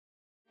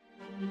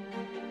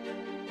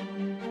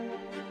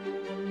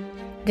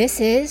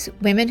This is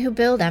Women Who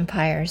Build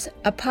Empires,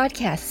 a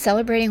podcast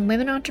celebrating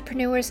women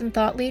entrepreneurs and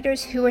thought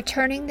leaders who are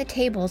turning the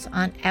tables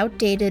on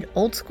outdated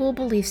old school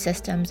belief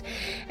systems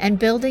and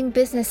building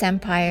business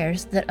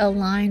empires that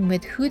align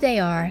with who they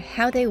are,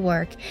 how they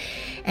work,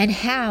 and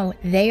how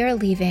they are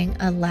leaving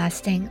a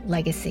lasting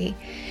legacy.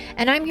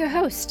 And I'm your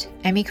host,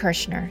 Emmy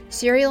Kirshner,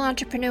 serial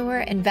entrepreneur,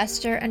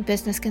 investor, and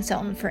business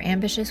consultant for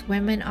ambitious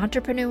women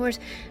entrepreneurs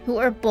who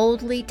are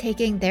boldly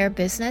taking their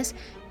business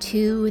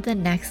to the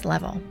next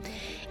level.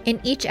 In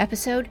each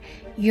episode,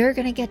 you're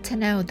going to get to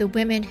know the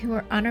women who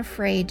are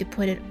unafraid to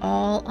put it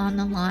all on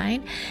the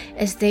line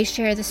as they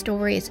share the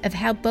stories of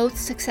how both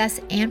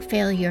success and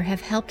failure have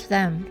helped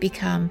them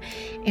become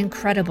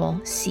incredible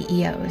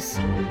CEOs.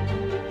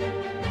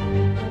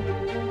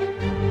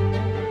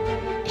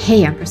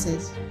 Hey,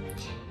 Empresses.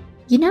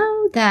 You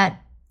know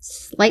that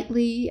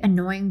slightly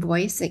annoying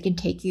voice that can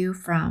take you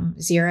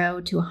from 0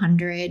 to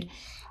 100,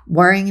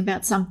 worrying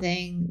about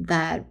something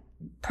that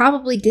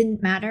probably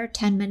didn't matter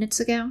 10 minutes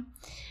ago?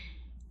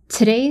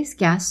 Today's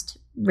guest,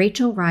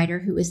 Rachel Ryder,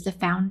 who is the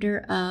founder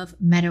of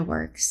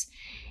MetaWorks,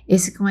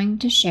 is going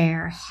to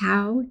share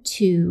how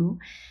to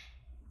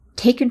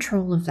take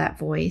control of that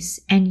voice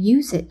and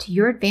use it to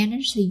your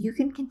advantage so you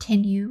can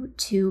continue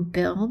to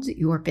build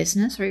your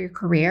business or your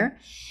career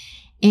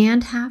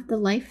and have the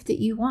life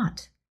that you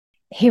want.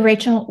 Hey,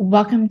 Rachel,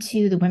 welcome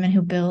to the Women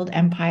Who Build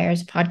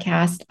Empires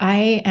podcast.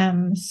 I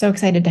am so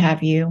excited to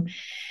have you,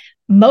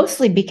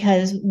 mostly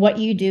because what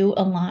you do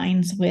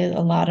aligns with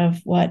a lot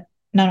of what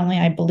not only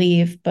I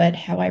believe, but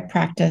how I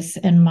practice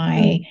in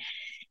my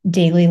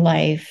daily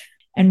life,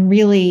 and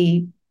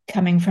really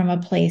coming from a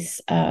place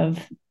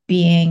of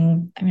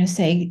being, I'm going to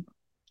say,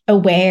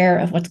 aware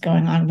of what's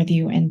going on with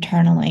you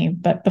internally.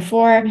 But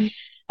before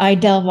I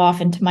delve off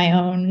into my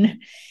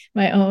own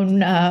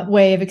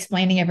way of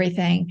explaining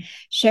everything,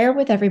 share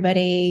with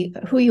everybody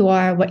who you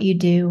are, what you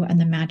do,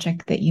 and the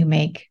magic that you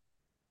make.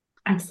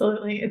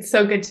 Absolutely. It's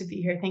so good to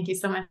be here. Thank you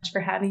so much for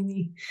having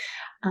me.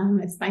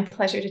 It's my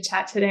pleasure to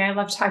chat today. I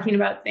love talking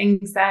about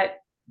things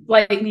that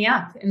light me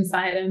up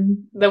inside,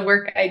 and the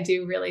work I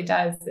do really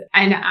does.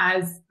 And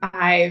as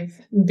I've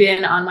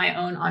been on my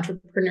own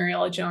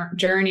entrepreneurial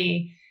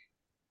journey,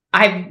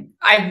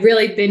 I've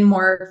really been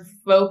more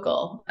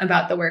vocal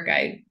about the work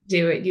I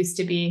do. It used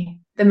to be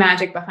the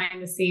magic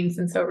behind the scenes.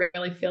 And so it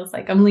really feels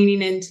like I'm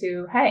leaning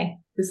into, hey,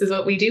 this is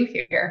what we do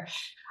here.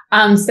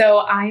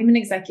 So I'm an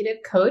executive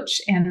coach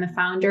and the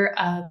founder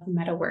of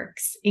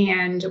MetaWorks,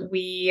 and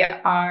we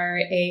are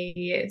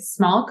a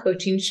small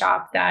coaching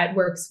shop that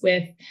works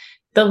with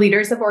the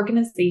leaders of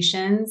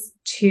organizations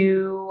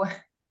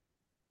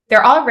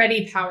they're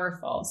already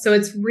powerful. So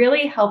it's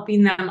really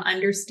helping them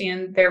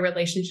understand their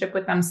relationship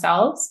with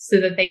themselves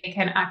so that they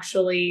can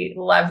actually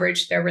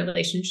leverage their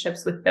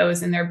relationships with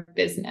those in their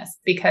business.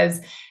 Because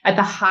at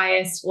the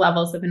highest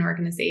levels of an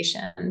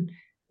organization,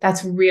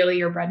 that's really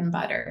your bread and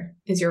butter,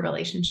 is your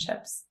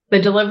relationships.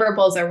 The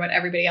deliverables are what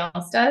everybody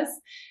else does.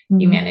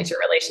 You manage your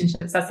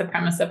relationships. That's the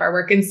premise of our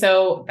work. And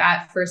so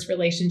that first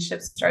relationship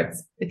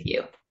starts with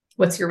you.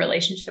 What's your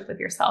relationship with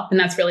yourself? And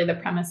that's really the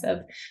premise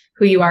of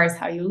Who You Are Is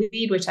How You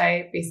Lead, which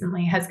I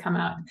recently has come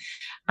out.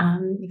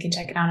 You can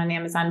check it out on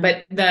Amazon.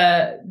 But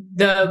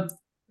the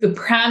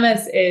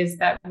premise is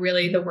that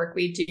really the work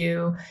we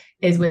do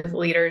is with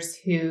leaders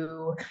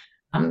who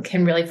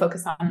can really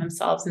focus on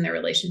themselves and their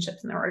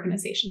relationships and their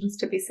organizations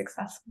to be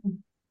successful.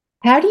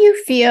 How do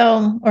you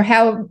feel, or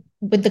how,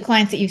 with the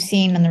clients that you've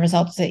seen and the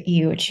results that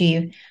you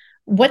achieve,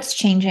 what's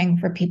changing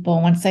for people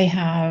once they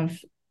have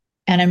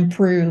an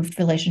improved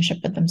relationship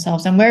with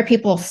themselves, and where are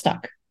people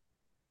stuck?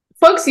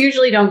 Folks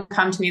usually don't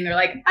come to me and they're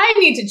like, I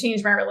need to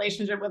change my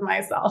relationship with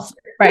myself.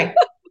 Right.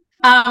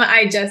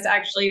 I just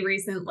actually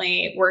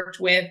recently worked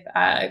with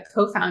a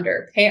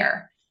co-founder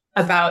pair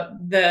about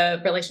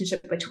the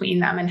relationship between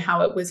them and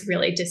how it was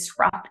really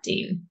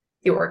disrupting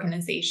the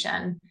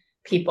organization.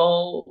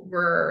 People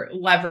were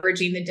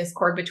leveraging the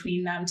discord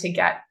between them to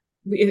get,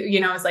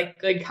 it's like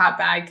good cop,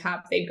 bad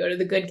cop. They'd go to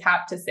the good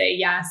cop to say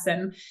yes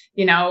and,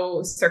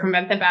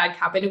 circumvent the bad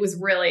cop. And it was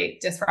really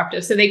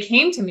disruptive. So they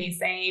came to me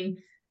saying,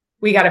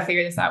 we got to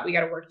figure this out. We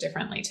got to work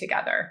differently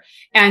together.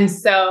 And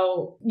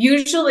so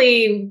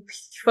usually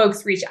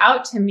folks reach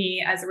out to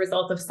me as a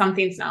result of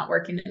something's not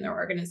working in their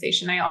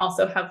organization. I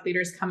also have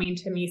leaders coming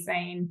to me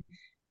saying,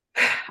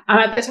 I'm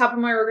at the top of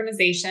my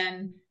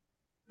organization.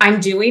 I'm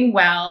doing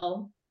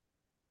well.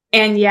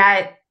 And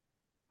yet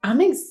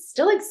I'm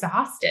still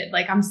exhausted.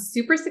 Like, I'm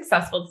super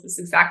successful. This is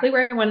exactly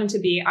where I wanted to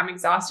be. I'm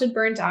exhausted,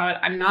 burnt out.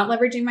 I'm not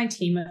leveraging my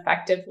team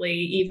effectively,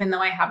 even though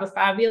I have a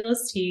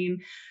fabulous team.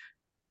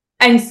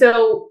 And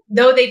so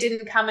though they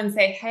didn't come and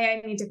say,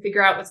 hey, I need to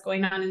figure out what's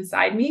going on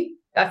inside me,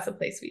 that's the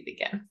place we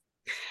begin.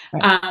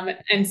 Right.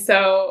 And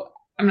so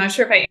I'm not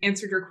sure if I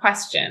answered your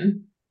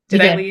question. Did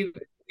I leave?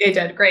 It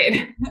did.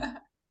 Great.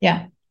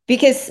 Yeah.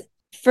 Because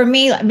for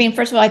me, I mean,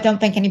 first of all, I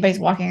don't think anybody's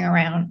walking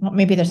around. Well,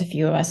 maybe there's a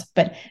few of us,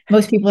 but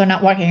most people are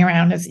not walking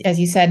around, as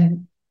you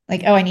said,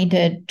 like, oh, I need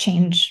to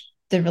change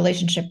the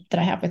relationship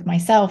that I have with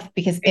myself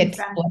because it's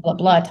blah, blah,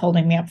 blah, it's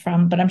holding me up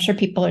from. But I'm sure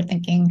people are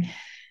thinking,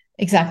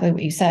 exactly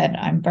what you said.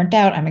 I'm burnt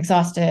out. I'm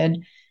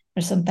exhausted.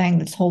 There's something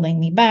that's holding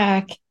me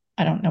back.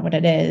 I don't know what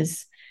it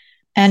is.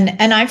 And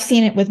I've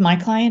seen it with my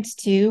clients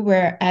too,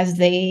 where as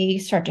they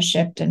start to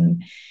shift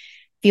and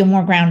feel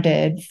more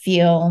grounded,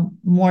 feel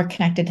more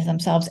connected to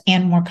themselves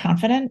and more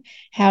confident,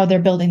 how they're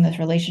building those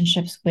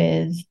relationships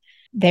with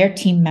their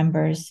team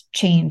members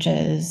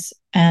changes.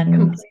 And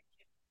Completely.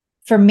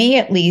 for me,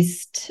 at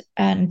least,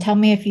 and tell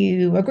me if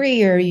you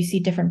agree or you see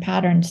different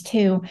patterns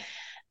too,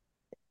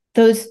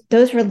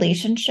 those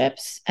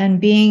relationships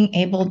and being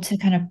able to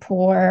kind of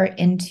pour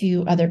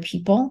into other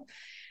people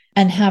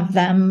and have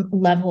them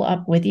level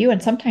up with you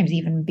and sometimes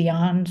even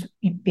beyond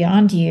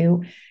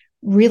you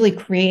really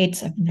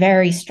creates a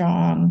very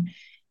strong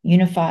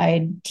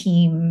unified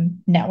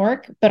team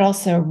network, but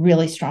also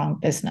really strong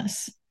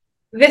business.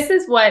 This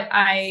is what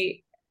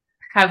I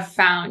have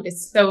found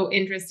is so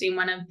interesting.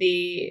 One of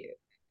the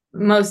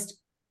most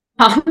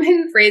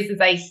common phrases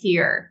I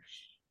hear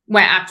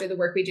when after the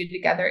work we do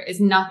together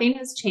is nothing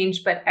has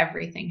changed, but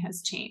everything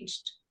has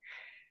changed.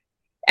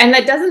 And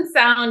that doesn't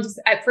sound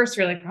at first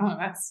you're like, oh,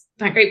 that's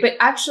not great. But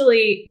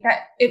actually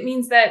it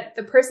means that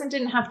the person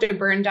didn't have to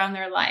burn down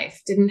their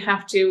life, didn't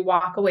have to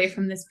walk away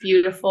from this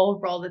beautiful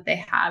role that they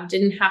have,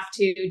 didn't have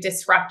to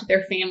disrupt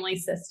their family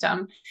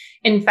system.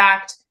 In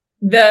fact,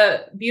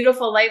 the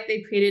beautiful life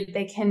they created,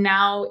 they can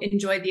now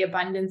enjoy the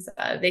abundance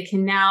of, they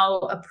can now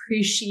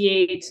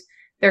appreciate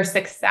their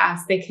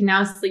success. They can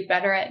now sleep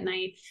better at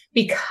night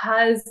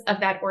because of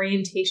that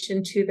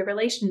orientation to the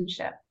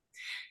relationship,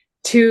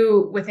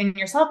 to within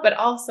yourself, but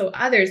also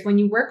others. When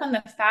you work on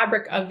the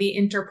fabric of the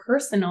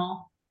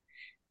interpersonal,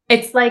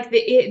 it's like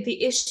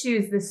the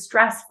issues, the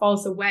stress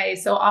falls away.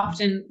 So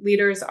often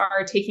leaders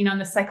are taking on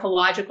the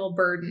psychological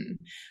burden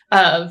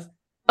of,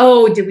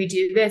 oh, did we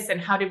do this? And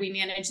how did we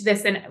manage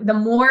this? And the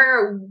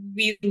more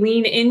we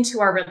lean into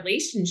our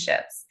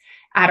relationships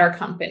at our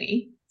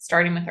company,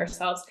 starting with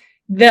ourselves,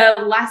 the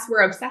less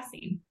we're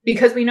obsessing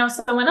because we know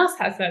someone else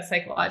has that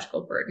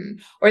psychological burden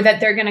or that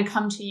they're going to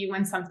come to you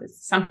when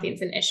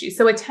something's an issue.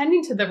 So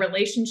attending to the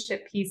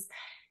relationship piece,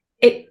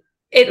 it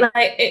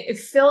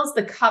fills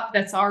the cup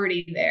that's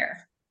already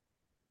there.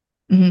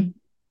 Mm-hmm.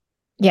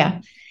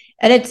 Yeah.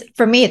 And it's,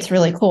 for me, it's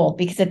really cool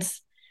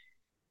because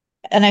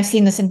and I've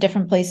seen this in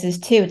different places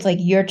too. It's like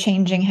you're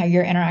changing how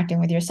you're interacting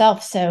with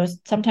yourself. So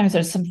sometimes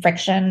there's some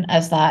friction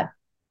as that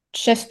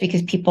shifts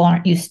because people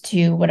aren't used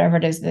to whatever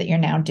it is that you're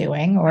now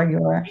doing or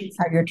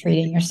how you're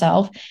treating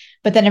yourself.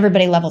 But then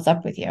everybody levels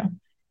up with you.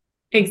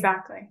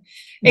 Exactly.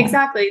 Yeah.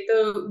 Exactly.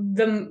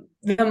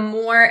 The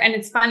more, and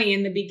it's funny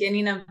in the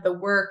beginning of the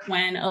work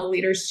when a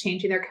leader's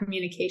changing their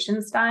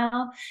communication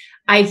style,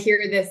 I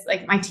hear this,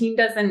 like my team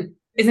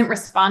isn't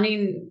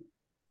responding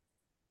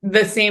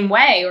the same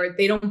way, or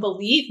they don't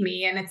believe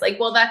me. And it's like,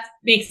 well, that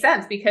makes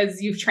sense because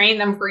you've trained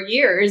them for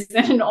years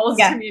in an old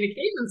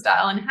communication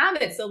style and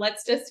habit. So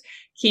let's just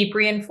keep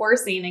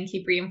reinforcing and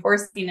keep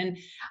reinforcing.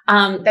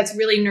 And that's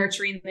really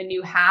nurturing the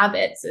new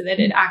habit so that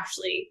it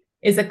actually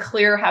is a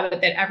clear habit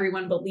that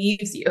everyone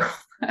believes you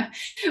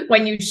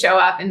when you show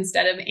up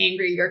instead of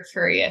angry, you're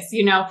curious,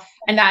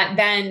 and that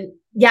then,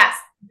 yes,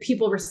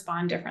 people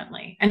respond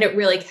differently and it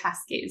really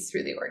cascades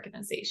through the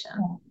organization.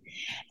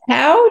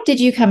 How did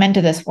you come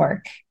into this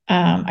work?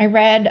 I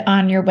read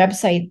on your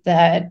website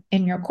that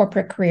in your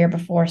corporate career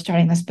before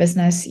starting this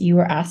business, you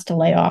were asked to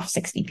lay off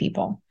 60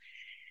 people.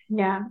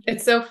 Yeah,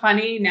 it's so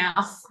funny now.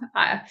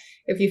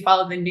 If you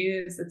follow the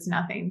news, it's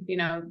nothing,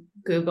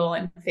 Google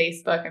and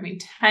Facebook. I mean,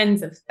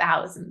 tens of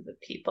thousands of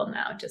people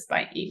now just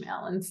by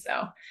email. And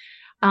so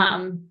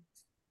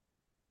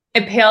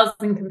it pales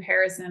in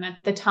comparison. At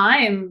the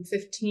time,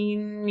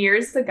 15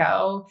 years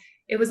ago,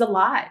 it was a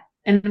lot.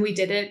 And we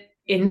did it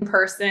in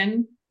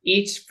person,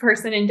 each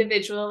person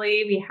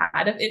individually. We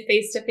had a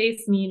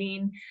face-to-face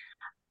meeting,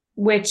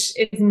 which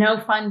is no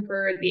fun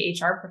for the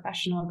HR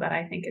professional, but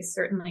I think is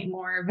certainly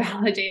more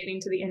validating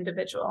to the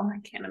individual. I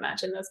can't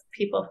imagine those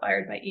people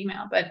fired by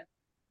email, but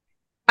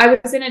I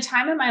was in a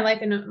time in my life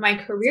and my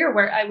career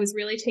where I was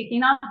really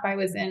taking off. I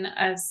was in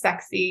a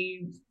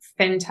sexy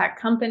fintech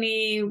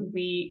company.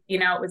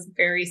 It was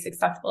very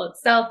successful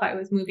itself. I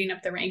was moving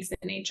up the ranks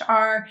in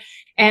HR,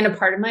 and a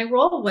part of my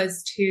role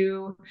was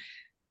to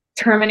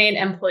terminate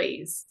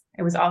employees.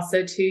 It was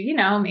also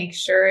to, make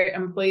sure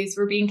employees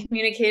were being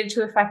communicated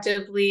to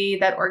effectively,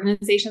 that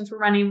organizations were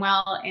running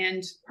well.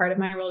 And part of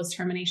my role is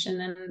termination.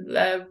 And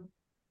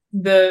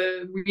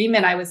the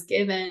remit I was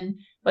given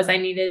was I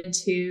needed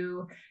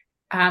to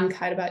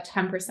cut about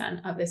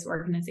 10% of this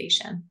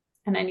organization.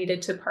 And I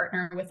needed to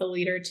partner with a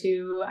leader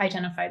to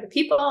identify the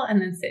people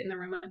and then sit in the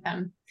room with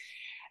them.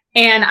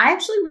 And I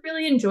actually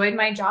really enjoyed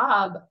my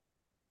job.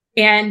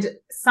 And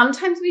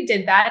sometimes we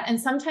did that. And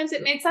sometimes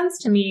it made sense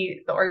to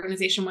me. The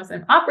organization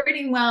wasn't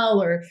operating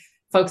well or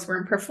folks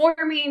weren't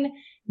performing.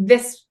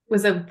 This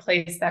was a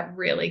place that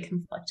really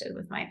conflicted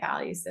with my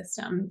value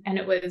system. And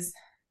it was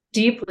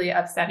deeply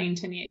upsetting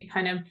to me. It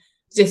kind of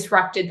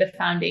disrupted the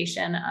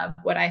foundation of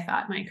what I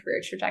thought my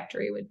career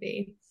trajectory would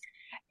be.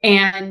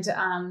 And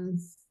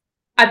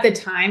at the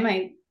time,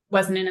 I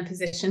wasn't in a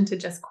position to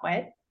just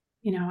quit.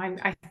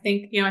 I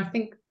think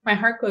my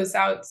heart goes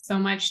out so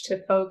much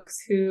to folks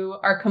who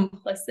are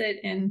complicit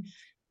in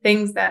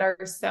things that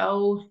are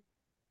so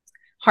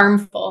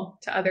harmful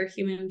to other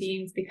human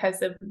beings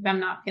because of them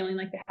not feeling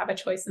like they have a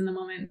choice in the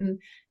moment. And,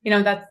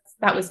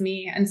 that was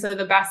me. And so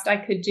the best I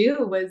could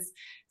do was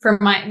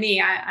for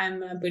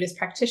I'm a Buddhist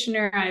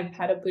practitioner. I've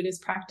had a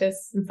Buddhist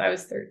practice since I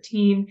was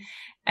 13.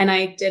 And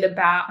I did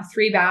about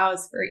 3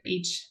 vows for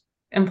each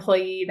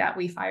employee that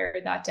we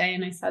fired that day.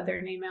 And I said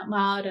their name out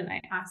loud and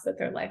I asked that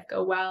their life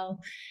go well.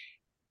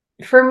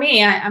 For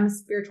me, I'm a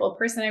spiritual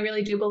person. I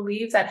really do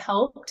believe that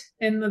helped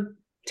in the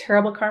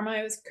terrible karma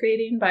I was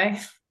creating by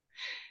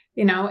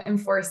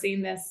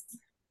enforcing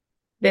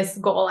this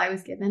goal I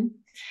was given.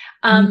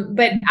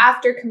 But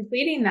after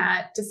completing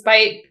that,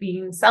 despite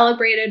being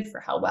celebrated for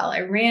how well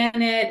I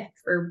ran it,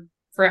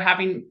 for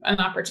having an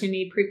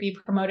opportunity to be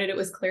promoted, it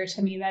was clear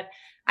to me that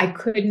I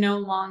could no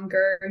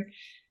longer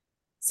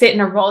sit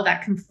in a role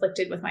that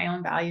conflicted with my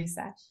own value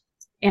set.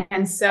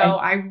 And so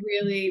I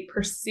really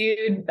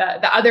pursued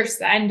the other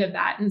end of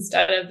that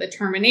instead of the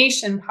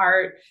termination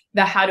part,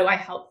 how do I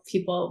help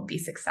people be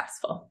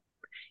successful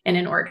in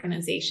an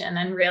organization?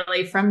 And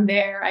really from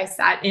there, I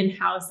sat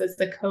in-house as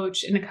the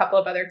coach in a couple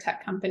of other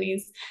tech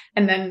companies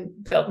and then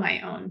built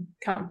my own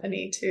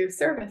company to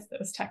service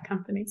those tech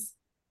companies.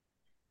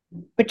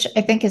 Which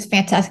I think is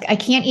fantastic. I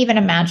can't even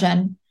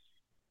imagine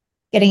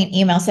getting an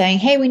email saying,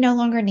 hey, we no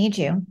longer need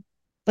you.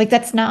 Like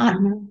that's not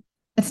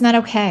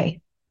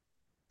okay.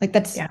 Like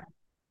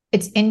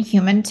it's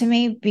inhuman to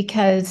me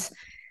because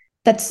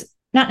that's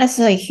not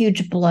necessarily a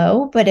huge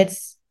blow, but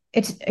it's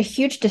a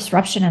huge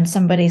disruption in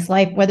somebody's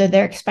life, whether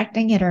they're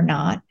expecting it or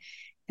not.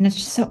 And it's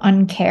just so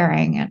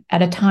uncaring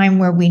at a time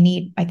where we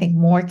need, I think,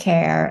 more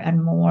care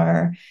and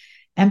more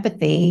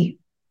empathy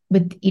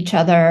with each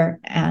other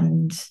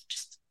and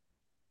just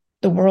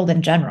the world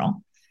in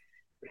general.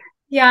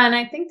 Yeah. And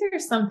I think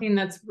there's something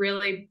that's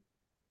really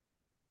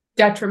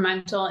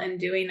detrimental in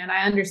doing it.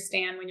 I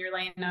understand when you're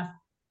laying off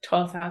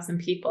 12,000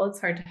 people,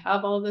 it's hard to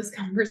have all of those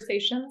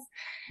conversations.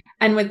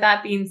 And with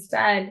that being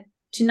said,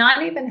 to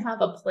not even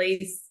have a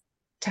place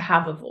to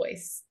have a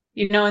voice,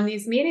 in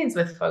these meetings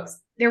with folks,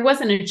 there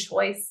wasn't a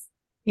choice.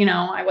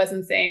 I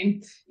wasn't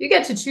saying you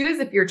get to choose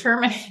if you're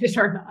terminated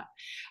or not,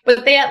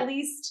 but they at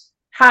least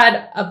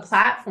had a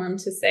platform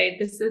to say,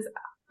 this is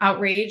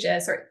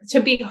outrageous, or to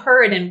be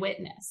heard and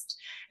witnessed.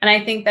 And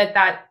I think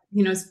that,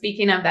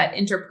 speaking of that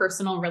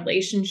interpersonal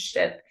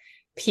relationship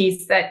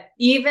piece, that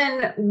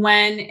even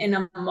when in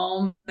a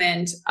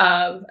moment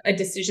of a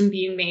decision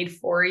being made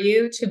for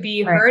you, to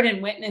be heard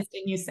and witnessed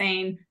and you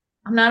saying,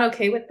 I'm not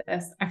okay with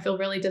this, I feel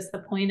really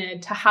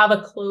disappointed, to have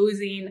a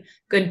closing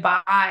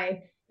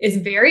goodbye is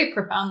very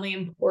profoundly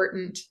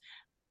important,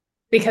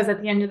 because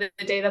at the end of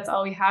the day, that's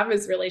all we have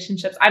is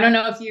relationships. I don't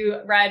know if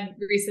you read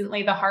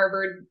recently the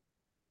Harvard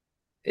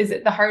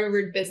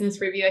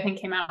Business Review, I think,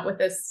 came out with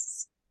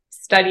this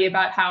study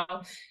about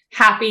how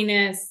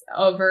happiness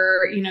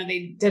over,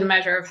 they did a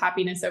measure of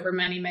happiness over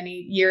many,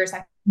 many years,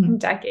 I think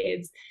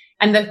decades.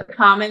 And the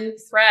common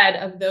thread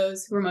of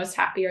those who are most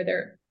happy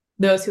are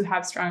those who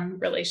have strong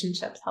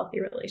relationships, healthy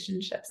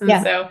relationships.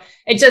 And so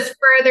it just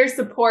further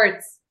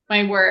supports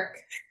my work.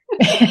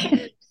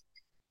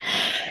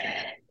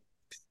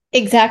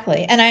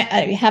 Exactly. And I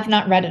have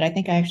not read it. I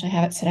think I actually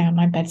have it sitting on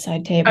my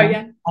bedside table. Oh,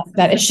 yeah.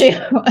 That issue.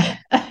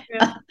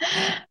 Yeah.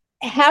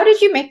 How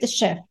did you make the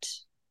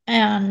shift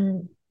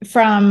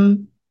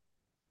from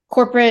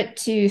corporate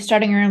to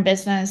starting your own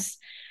business?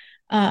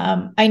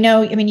 I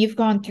know, you've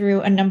gone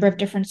through a number of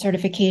different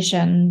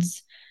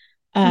certifications.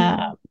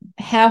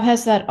 How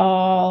has that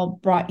all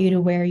brought you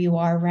to where you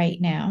are right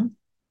now?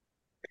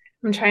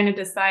 I'm trying to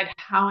decide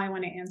how I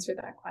want to answer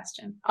that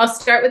question. I'll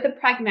start with the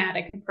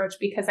pragmatic approach,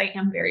 because I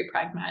am very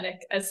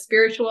pragmatic. As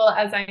spiritual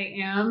as I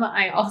am,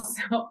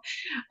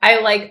 I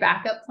like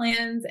backup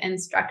plans and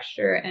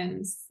structure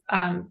and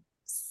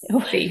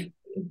safety.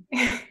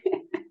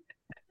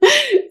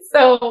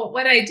 So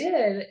what I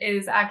did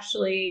is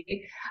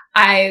actually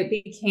I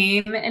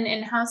became an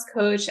in-house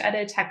coach at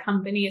a tech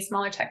company, a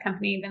smaller tech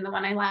company than the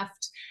one I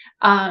left.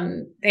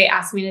 They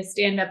asked me to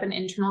stand up an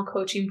internal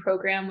coaching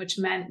program, which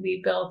meant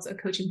we built a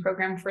coaching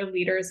program for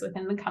leaders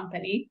within the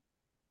company.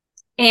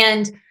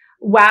 And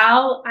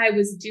while I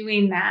was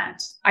doing that,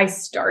 I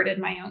started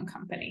my own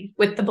company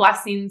with the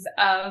blessings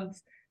of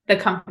the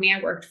company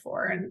I worked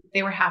for. And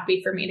they were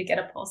happy for me to get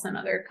a pulse on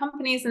other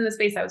companies in the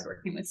space. I was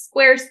working with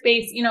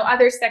Squarespace,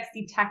 other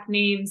sexy tech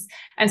names.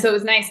 And so it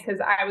was nice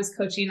because I was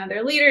coaching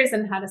other leaders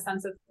and had a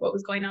sense of what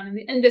was going on in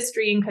the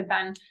industry and could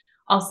then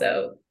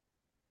also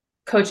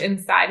coach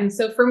inside. And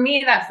so for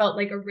me, that felt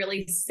like a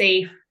really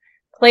safe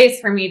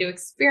place for me to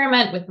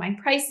experiment with my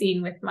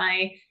pricing, with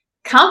my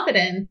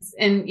confidence,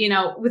 and,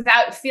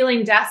 without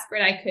feeling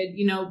desperate, I could,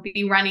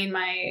 be running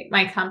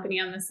my company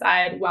on the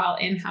side while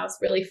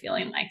in-house, really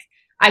feeling like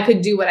I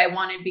could do what I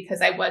wanted because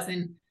I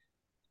wasn't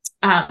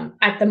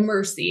at the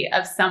mercy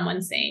of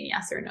someone saying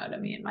yes or no to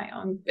me in my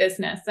own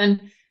business.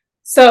 And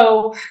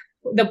so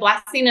the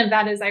blessing of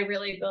that is I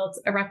really built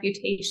a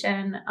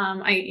reputation.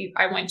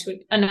 I went to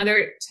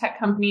another tech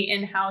company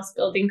in-house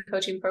building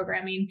coaching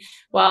programming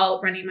while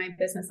running my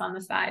business on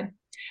the side.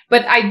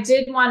 But I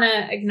did want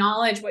to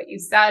acknowledge what you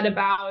said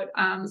about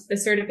the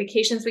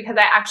certifications, because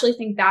I actually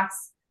think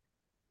that's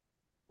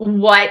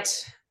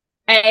what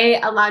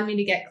allowed me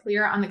to get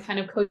clear on the kind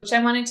of coach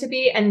I wanted to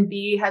be, and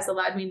B, has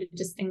allowed me to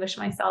distinguish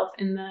myself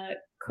in the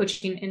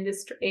coaching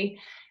industry.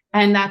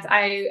 And that's,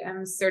 I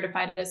am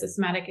certified as a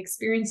somatic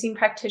experiencing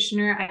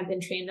practitioner. I've been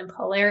trained in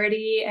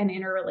polarity and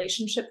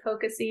interrelationship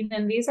focusing.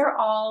 And these are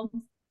all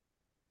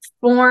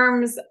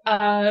forms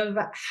of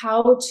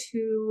how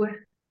to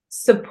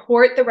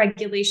support the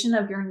regulation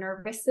of your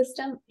nervous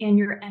system and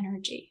your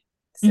energy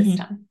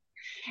system.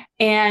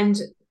 And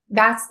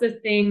that's the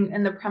thing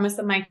and the premise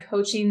of my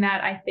coaching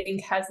that I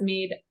think has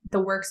made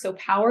the work so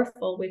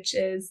powerful, which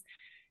is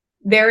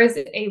there is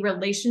a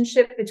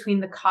relationship between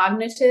the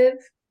cognitive,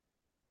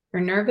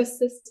 your nervous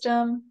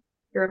system,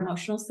 your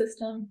emotional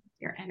system,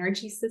 your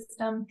energy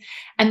system.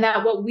 And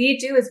that what we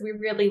do is we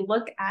really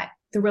look at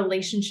the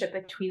relationship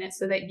between it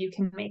so that you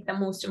can make the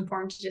most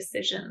informed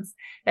decisions,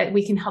 that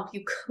we can help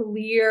you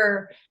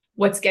clear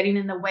what's getting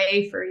in the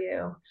way for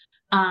you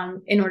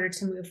in order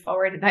to move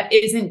forward. That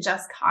isn't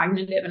just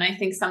cognitive. And I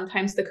think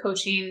sometimes the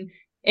coaching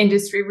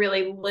industry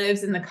really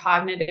lives in the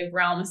cognitive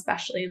realm,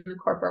 especially in the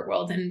corporate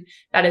world. And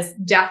that is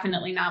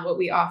definitely not what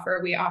we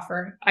offer. We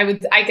offer,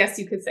 I guess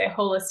you could say, a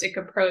holistic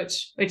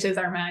approach, which is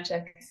our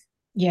magic.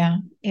 Yeah.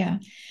 Yeah.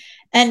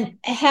 And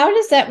how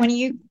does that, when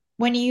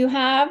you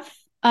have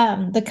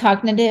the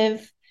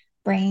cognitive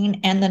brain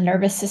and the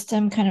nervous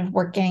system kind of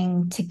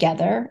working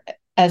together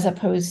as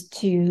opposed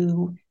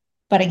to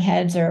butting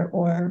heads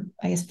or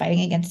I guess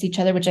fighting against each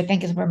other, which I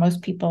think is where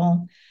most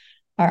people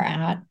are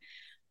at,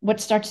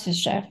 what starts to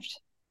shift?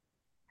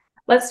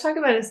 Let's talk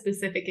about a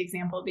specific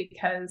example,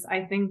 because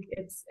I think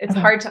it's okay.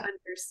 Hard to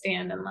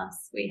understand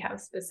unless we have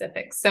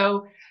specifics.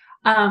 So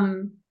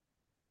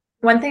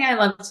one thing I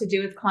love to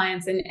do with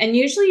clients, and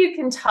usually you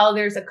can tell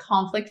there's a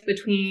conflict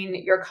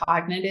between your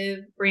cognitive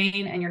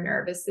brain and your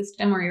nervous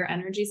system or your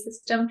energy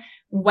system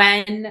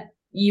when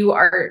you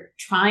are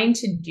trying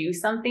to do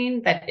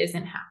something that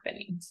isn't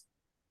happening.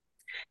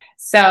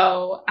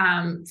 So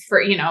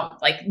for,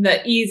 like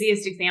the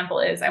easiest example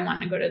is I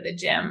want to go to the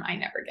gym. I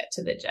never get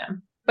to the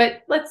gym.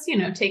 But let's,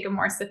 take a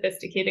more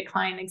sophisticated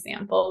client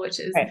example, which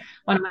is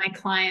one of my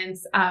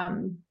clients.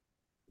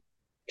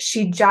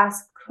 She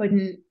just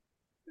couldn't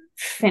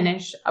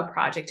finish a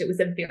project. It was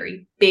a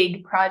very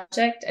big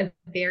project, a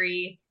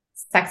very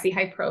sexy,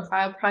 high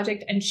profile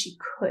project, and she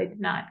could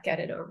not get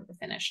it over the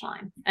finish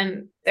line.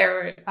 And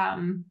there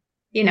were,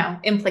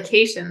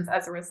 implications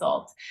as a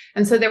result.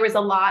 And so there was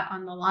a lot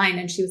on the line.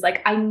 And she was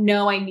like, I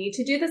know I need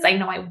to do this. I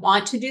know I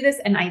want to do this.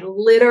 And I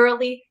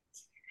literally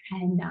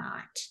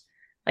cannot.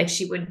 Like,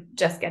 she would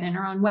just get in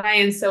her own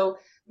way. And so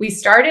we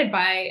started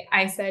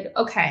I said,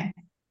 okay,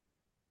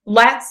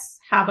 let's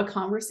have a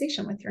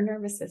conversation with your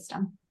nervous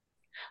system.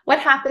 What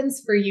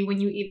happens for you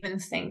when you even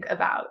think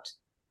about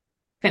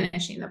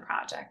finishing the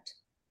project?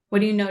 What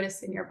do you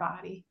notice in your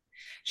body?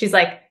 She's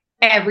like,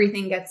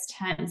 everything gets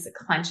tense. It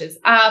clenches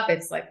up.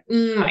 It's like,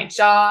 my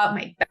jaw,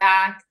 my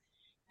back.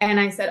 And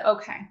I said,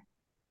 okay,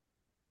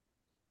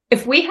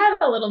 if we had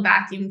a little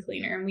vacuum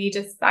cleaner and we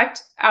just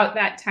sucked out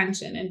that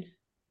tension and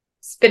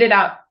spit it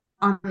out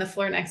on the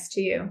floor next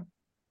to you,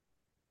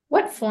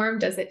 what form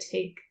does it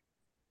take?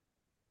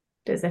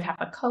 Does it have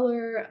a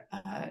color,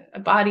 a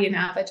body, an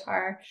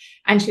avatar?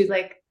 And she's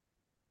like,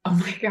 oh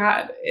my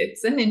God,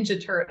 it's a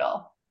Ninja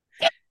Turtle.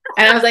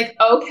 And I was like,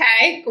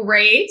 okay,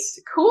 great,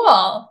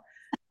 cool.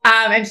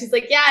 And she's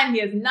like, yeah, and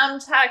he has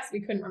nunchucks.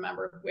 We couldn't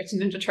remember which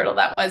Ninja Turtle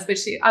that was, but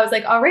I was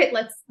like, all right,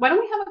 why don't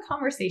we have a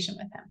conversation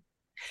with him?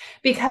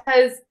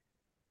 Because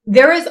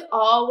there is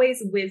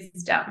always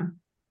wisdom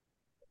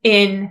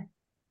in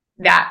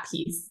that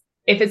piece.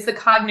 If it's the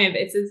cognitive,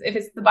 if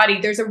it's the body,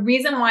 there's a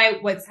reason why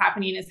what's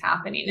happening is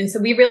happening. And so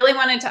we really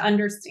wanted to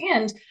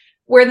understand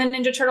where the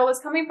Ninja Turtle was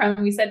coming from.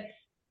 And we said,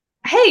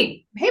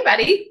 hey,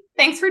 buddy,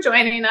 thanks for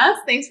joining us.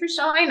 Thanks for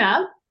showing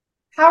up.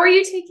 How are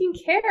you taking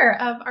care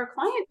of our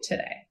client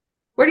today?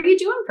 What are you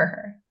doing for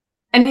her?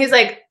 And he's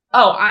like,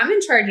 oh, I'm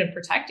in charge of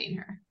protecting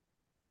her.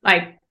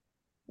 Like,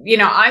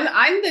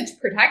 I'm the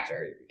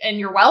protector and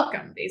you're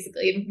welcome,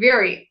 basically. A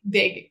very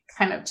big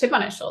kind of chip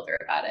on his shoulder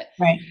about it.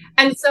 Right.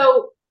 And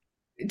so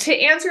to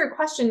answer your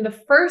question, the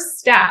first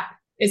step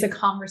is a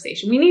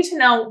conversation. We need to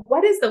know,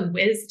 what is the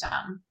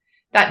wisdom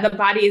that the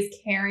body is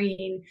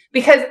carrying?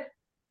 Because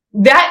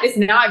that is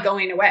not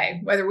going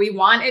away, whether we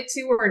want it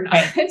to or not.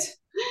 Right.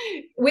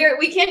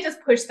 We can't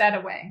just push that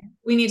away.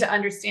 We need to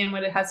understand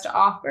what it has to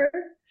offer.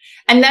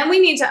 And then we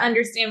need to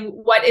understand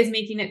what is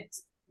making it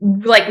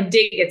like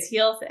dig its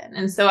heels in.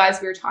 And so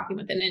as we were talking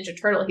with the Ninja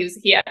Turtle,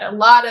 he had a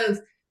lot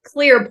of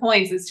clear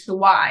points as to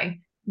why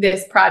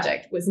this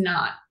project was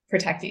not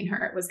protecting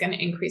her. It was going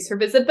to increase her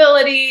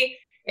visibility.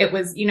 It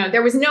was,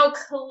 there was no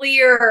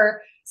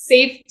clear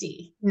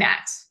safety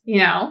net,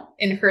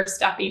 in her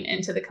stepping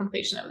into the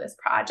completion of this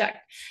project.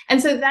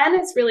 And so then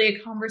it's really a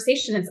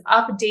conversation. It's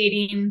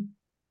updating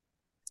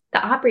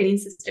the operating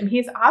system.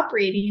 He's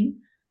operating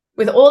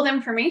with old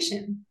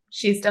information.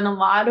 She's done a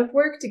lot of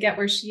work to get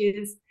where she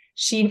is.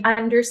 She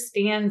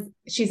understands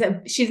she's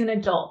an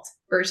adult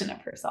version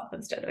of herself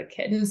instead of a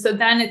kid. And so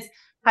then it's,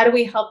 how do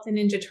we help the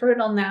Ninja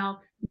Turtle now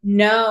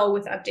know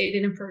with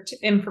updated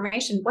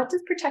information, what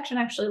does protection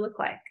actually look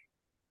like?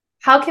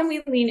 How can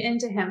we lean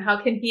into him? How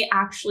can he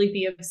actually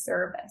be of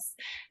service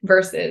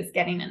versus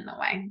getting in the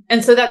way?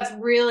 And so that's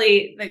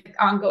really the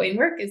ongoing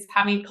work, is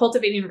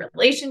cultivating a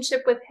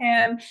relationship with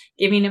him,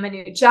 giving him a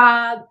new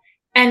job.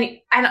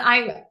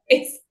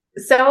 It's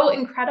so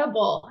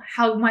incredible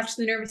how much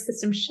the nervous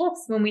system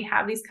shifts when we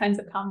have these kinds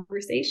of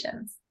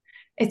conversations.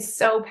 It's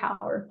so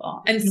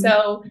powerful. And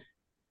so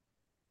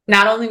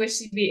not only was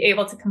she be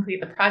able to complete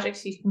the project,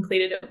 she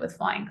completed it with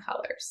flying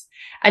colors.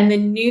 And the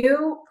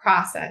new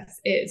process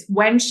is,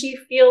 when she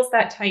feels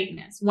that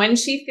tightness, when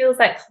she feels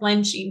that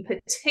clenching,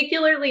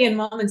 particularly in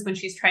moments when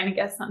she's trying to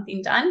get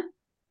something done,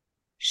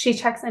 she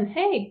checks in.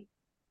 Hey,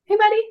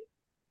 buddy,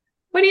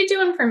 what are you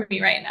doing for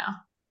me right now?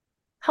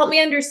 Help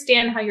me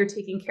understand how you're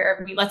taking care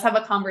of me. Let's have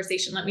a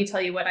conversation. Let me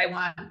tell you what I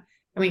want, and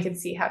we can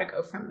see how to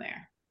go from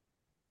there.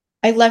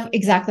 I love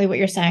exactly what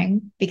you're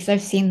saying, because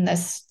I've seen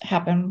this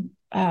happen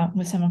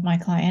with some of my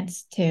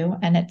clients too.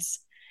 And it's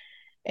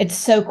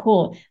so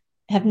cool.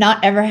 Have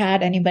not ever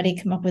had anybody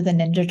come up with a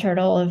Ninja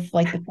Turtle of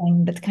like the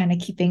thing that's kind of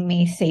keeping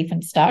me safe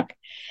and stuck.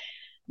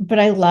 But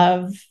I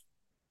love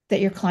that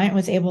your client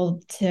was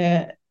able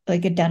to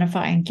like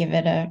identify and give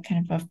it a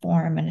kind of a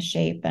form and a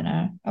shape and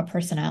a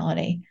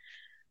personality.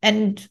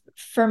 And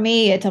for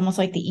me, it's almost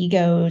like the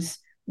ego's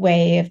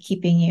way of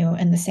keeping you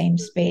in the same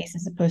space,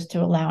 as opposed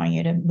to allowing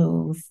you to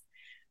move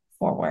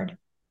forward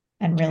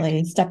and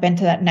really step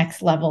into that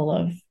next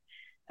level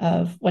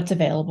of what's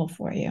available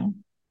for you.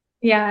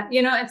 Yeah.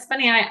 It's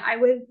funny.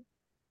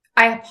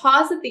 I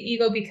pause at the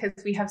ego because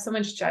we have so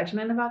much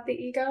judgment about the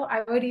ego.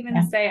 I would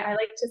even say, I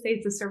like to say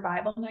it's a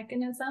survival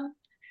mechanism.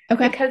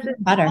 Okay. Because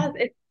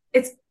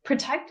it's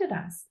protected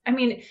us. I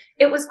mean,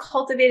 it was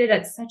cultivated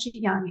at such a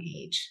young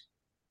age,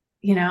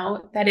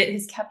 that it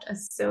has kept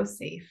us so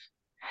safe.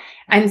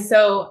 And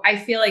so I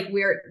feel like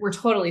we're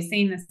totally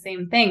saying the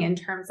same thing in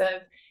terms of,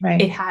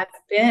 it has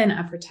been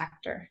a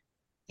protector.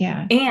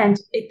 Yeah. And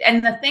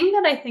the thing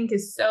that I think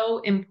is so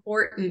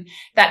important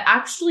that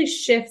actually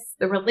shifts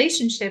the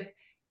relationship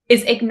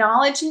is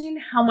acknowledging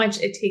how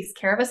much it takes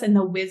care of us and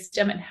the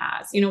wisdom it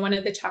has. One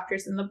of the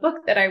chapters in the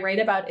book that I write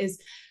about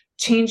is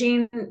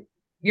changing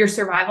your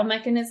survival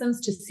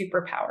mechanisms to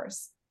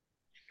superpowers.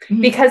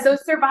 Mm-hmm. Because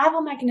those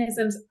survival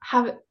mechanisms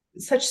have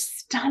such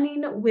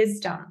stunning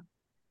wisdom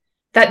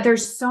that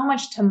there's so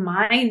much to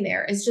mine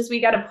there. It's just, we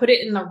got to put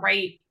it in the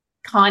right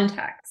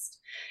context.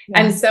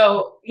 Yeah. And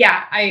so,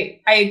 yeah, I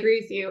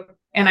agree with you,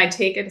 and I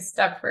take it a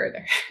step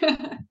further.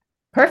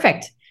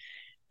 Perfect.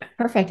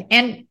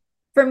 And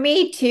for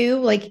me too,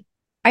 like,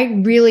 I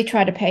really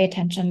try to pay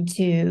attention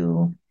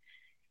to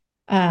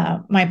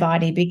my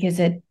body, because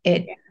it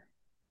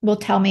will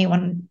tell me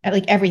when,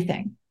 like,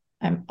 everything.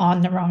 I'm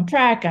on the wrong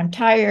track, I'm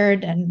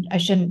tired, and I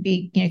shouldn't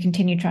be,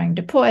 continue trying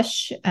to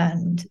push.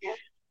 And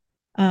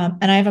I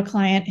have a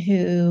client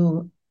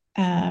who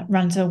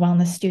runs a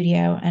wellness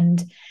studio,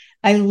 and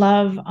I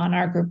love on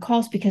our group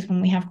calls, because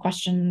when we have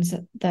questions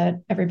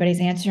that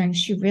everybody's answering,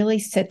 she really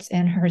sits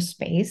in her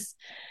space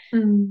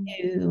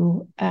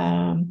to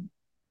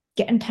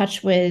get in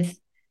touch with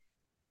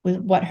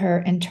what her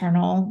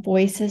internal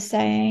voice is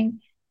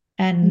saying.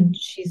 And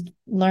she's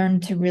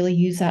learned to really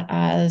use that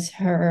as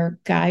her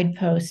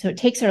guidepost. So it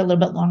takes her a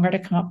little bit longer to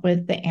come up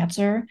with the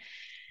answer,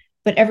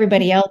 but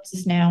everybody else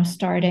is now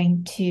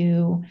starting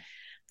to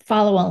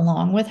follow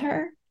along with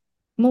her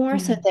more.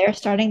 So they're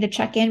starting to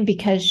check in,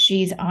 because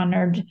she's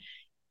honored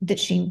that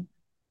she,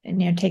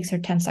 takes her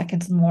 10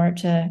 seconds more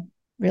to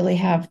really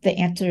have the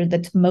answer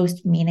that's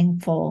most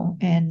meaningful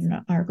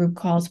in our group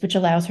calls, which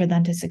allows her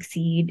then to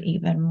succeed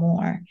even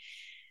more.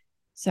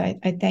 So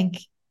I think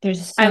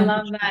there's I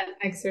love that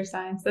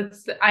exercise.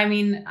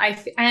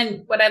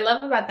 And what I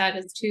love about that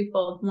is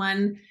twofold.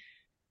 One,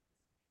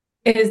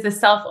 it is the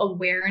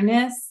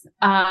self-awareness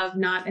of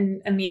not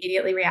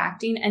immediately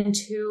reacting, and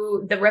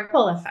two, the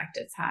ripple effect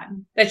it's had,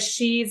 that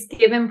she's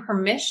given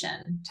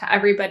permission to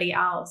everybody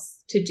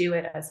else to do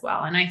it as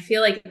well. And I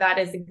feel like that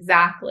is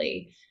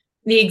exactly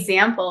the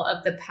example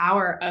of the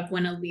power of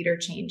when a leader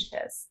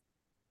changes,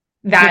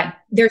 that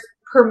there's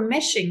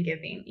permission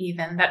giving,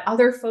 even that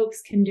other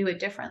folks can do it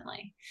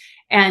differently.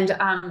 And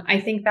I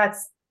think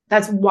that's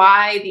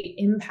why the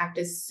impact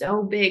is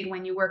so big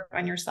when you work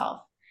on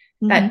yourself,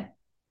 that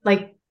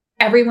like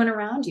everyone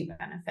around you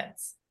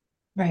benefits.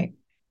 Right.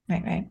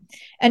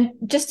 And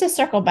just to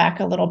circle back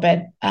a little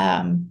bit,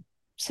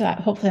 so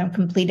hopefully I'm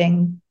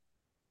completing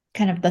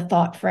kind of the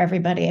thought for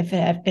everybody, if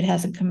it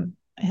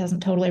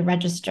hasn't totally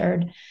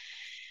registered.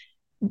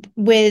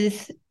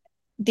 With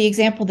the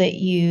example that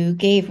you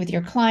gave with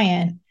your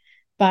client,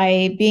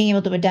 by being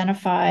able to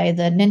identify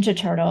the Ninja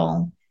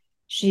Turtle,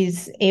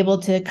 she's able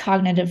to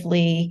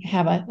cognitively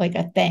have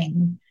a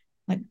thing,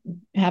 like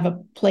have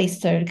a place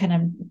to kind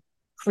of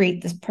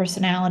create this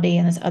personality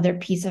and this other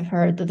piece of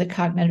her that the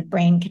cognitive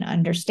brain can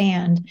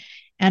understand.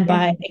 And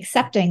by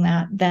accepting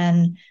that,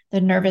 then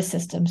the nervous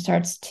system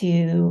starts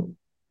to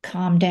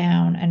calm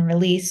down and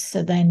release.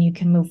 So then you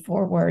can move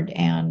forward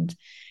and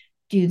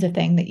do the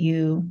thing that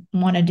you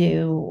want to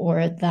do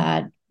or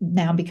that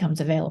now becomes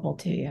available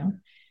to you.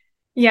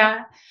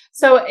 Yeah.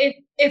 So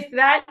if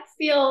that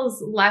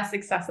feels less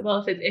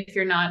accessible, if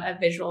you're not a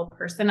visual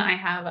person, I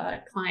have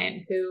a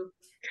client who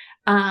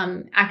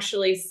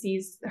actually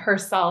sees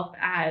herself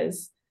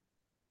as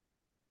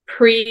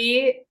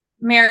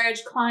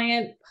pre-marriage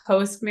client,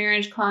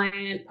 post-marriage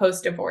client,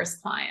 post-divorce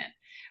client.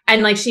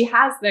 And like she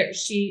has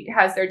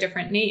their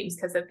different names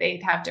because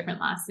they have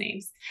different last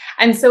names.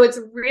 And so it's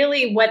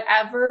really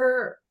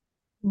whatever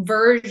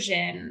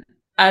version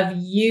of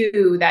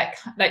you that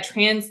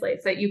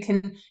translates, that you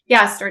can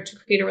start to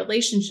create a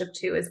relationship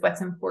to, is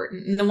what's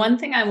important. And the one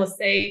thing I will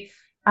say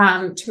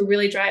to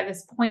really drive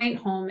this point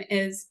home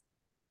is,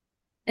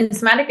 in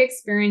somatic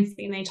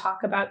experiencing, they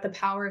talk about the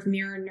power of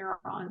mirror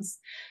neurons.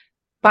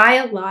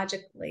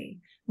 Biologically,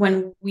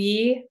 when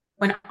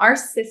our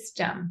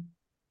system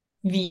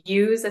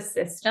views a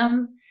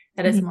system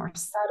that is more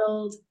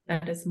settled,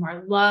 that is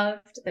more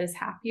loved, that is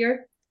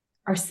happier,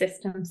 our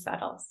system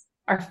settles.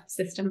 Our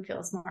system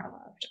feels more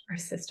loved. Our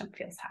system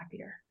feels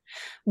happier.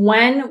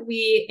 When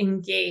we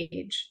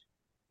engage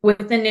with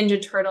the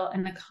Ninja Turtle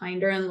in a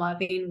kinder and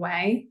loving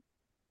way,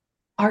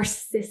 our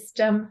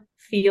system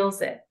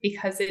feels it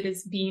because it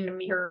is being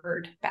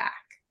mirrored back.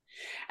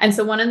 And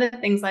so one of the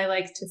things I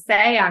like to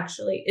say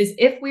actually is,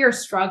 if we are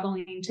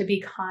struggling to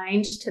be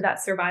kind to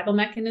that survival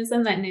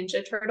mechanism, that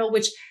Ninja Turtle,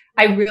 which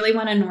I really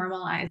want to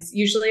normalize.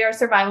 Usually our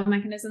survival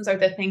mechanisms are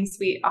the things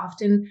we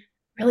often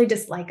really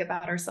dislike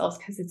about ourselves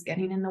because it's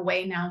getting in the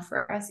way now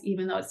for us,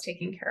 even though it's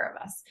taking care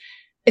of us.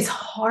 It's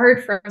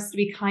hard for us to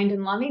be kind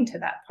and loving to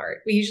that part.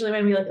 We usually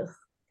want to be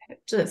like,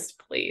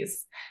 just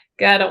please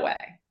get away.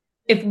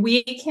 If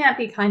we can't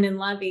be kind and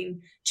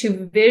loving,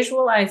 to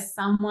visualize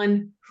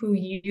someone who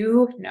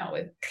you know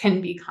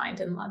can be kind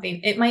and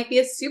loving, it might be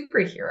a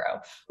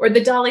superhero or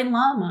the Dalai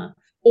Lama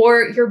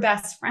or your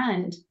best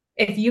friend.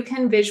 If you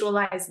can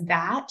visualize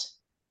that,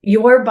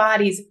 your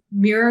body's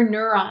mirror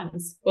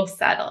neurons will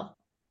settle.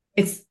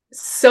 It's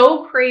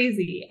so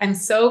crazy and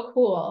so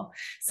cool.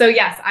 So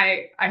yes,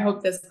 I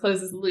hope this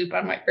closes the loop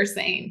on what you're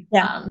saying.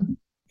 Yeah.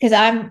 Because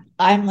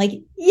I'm like,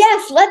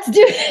 yes, let's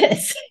do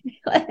this.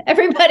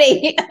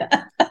 Everybody.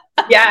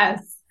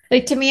 Yes.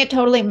 Like, to me, it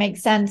totally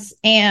makes sense.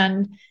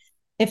 And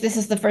if this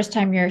is the first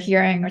time you're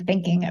hearing or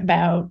thinking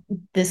about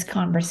this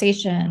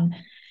conversation,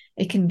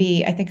 it can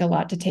be, I think, a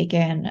lot to take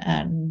in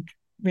and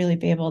really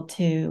be able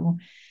to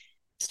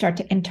start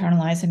to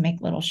internalize and make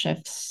little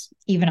shifts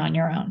even on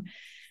your own.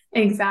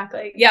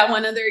 Exactly. Yeah.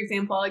 One other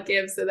example I'll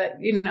give so that,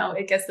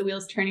 it gets the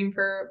wheels turning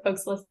for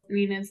folks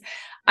listening is,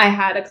 I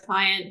had a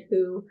client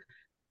who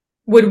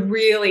would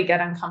really get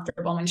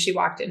uncomfortable when she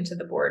walked into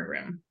the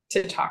boardroom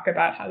to talk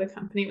about how the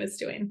company was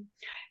doing.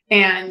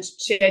 And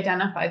she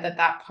identified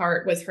that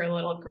part was her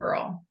little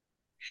girl.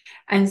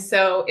 And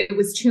so it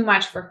was too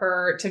much for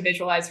her to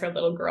visualize her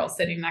little girl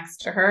sitting next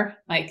to her.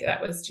 Like,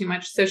 that was too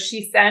much. So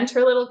she sent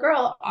her little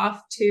girl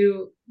off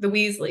to the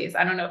Weasleys.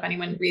 I don't know if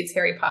anyone reads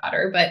Harry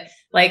Potter, but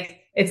like,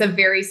 it's a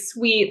very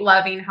sweet,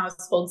 loving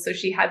household. So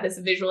she had this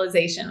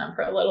visualization of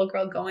her little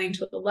girl going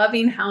to a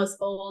loving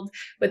household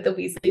with the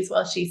Weasleys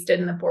while she stood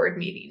in the board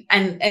meeting.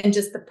 And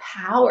just the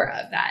power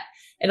of that,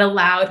 it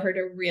allowed her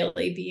to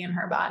really be in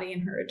her body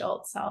and her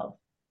adult self.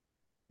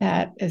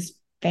 That is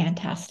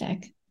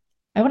fantastic.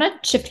 I want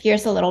to shift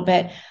gears a little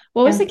bit.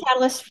 What was the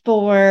catalyst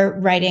for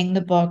writing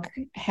the book,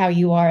 How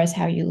You Are is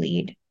How You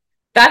Lead?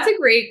 That's a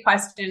great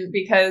question,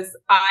 because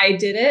I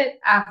did it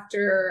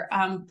after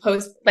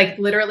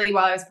literally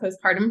while I was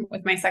postpartum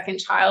with my second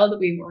child.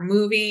 We were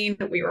moving,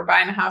 we were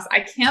buying a house.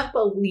 I can't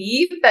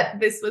believe that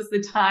this was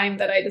the time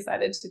that I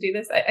decided to do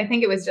this. I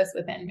think it was just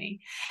within me.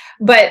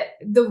 But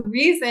the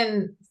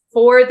reason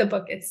for the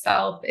book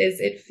itself is,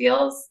 it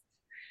feels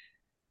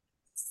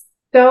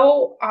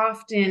so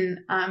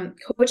often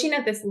coaching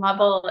at this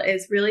level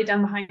is really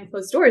done behind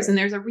closed doors. And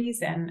there's a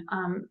reason.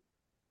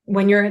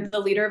 When you're the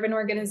leader of an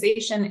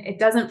organization, it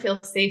doesn't feel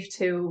safe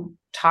to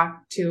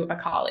talk to a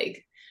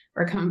colleague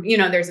or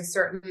there's a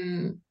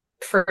certain,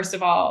 first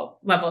of all,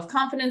 level of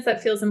confidence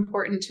that feels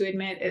important to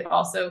admit. It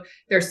also,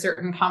 there's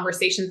certain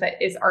conversations that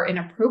are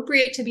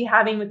inappropriate to be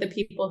having with the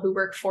people who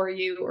work for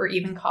you or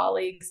even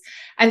colleagues.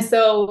 And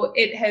so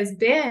it has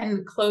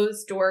been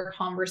closed door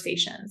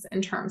conversations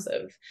in terms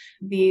of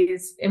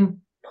these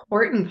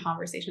important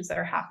conversations that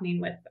are happening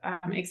with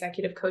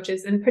executive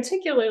coaches, and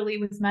particularly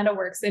with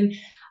MetaWorks. And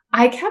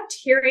I kept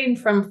hearing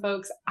from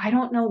folks, I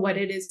don't know what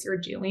it is you're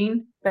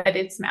doing, but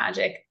it's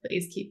magic.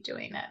 Please keep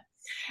doing it.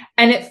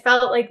 And it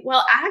felt like,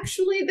 well,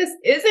 actually, this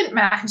isn't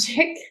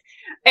magic.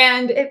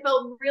 And it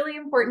felt really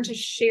important to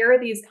share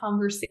these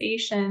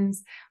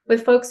conversations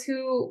with folks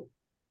who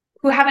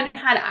who haven't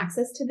had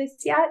access to this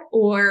yet,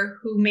 or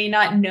who may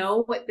not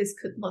know what this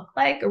could look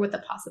like or what the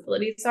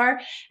possibilities are.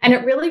 And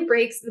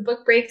the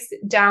book breaks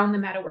down the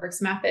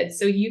MetaWorks method.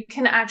 So you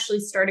can actually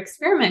start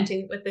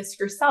experimenting with this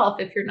yourself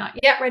if you're not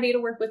yet ready to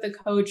work with a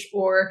coach,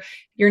 or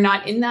you're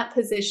not in that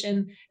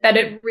position, that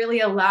it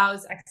really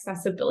allows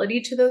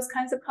accessibility to those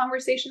kinds of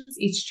conversations.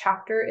 Each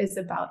chapter is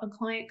about a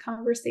client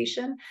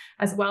conversation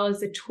as well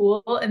as a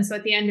tool. And so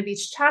at the end of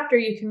each chapter,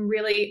 you can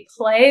really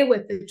play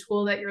with the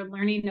tool that you're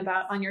learning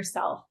about on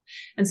yourself.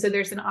 And so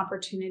there's an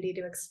opportunity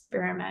to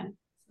experiment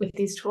with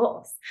these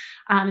tools.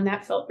 And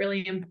that felt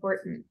really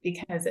important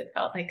because it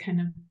felt like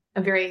kind of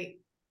a very,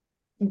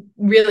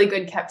 really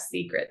good kept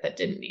secret that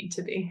didn't need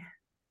to be.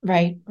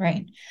 Right,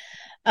 right.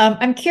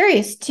 I'm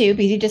curious too,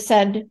 because you just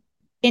said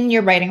in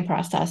your writing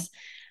process,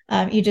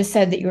 you just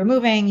said that you were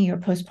moving, you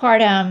were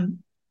postpartum,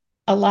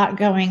 a lot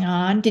going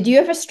on. Did you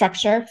have a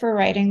structure for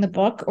writing the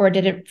book, or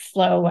did it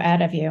flow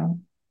out of you?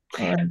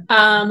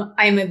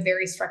 I'm a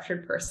very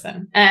structured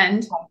person.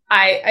 And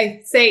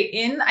I say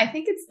I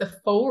think it's the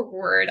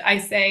foreword, I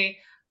say,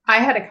 I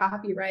had a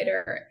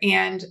copywriter,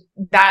 and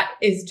that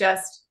is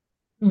just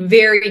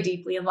very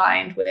deeply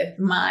aligned with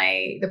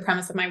the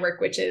premise of my work,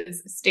 which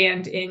is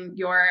stand in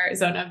your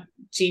zone of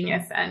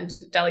genius and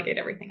delegate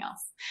everything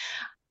else.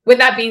 With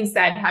that being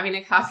said, having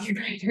a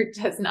copywriter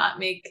does not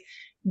make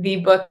the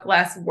book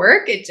less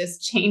work. It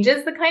just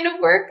changes the kind of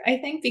work, I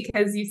think,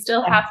 because you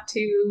still have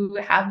to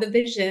have the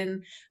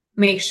vision,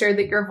 make sure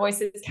that your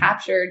voice is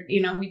captured.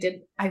 We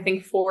did, I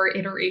think, 4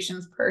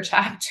 iterations per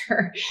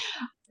chapter.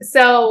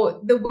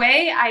 So the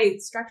way I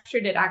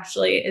structured it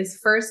actually is,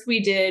 first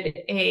we did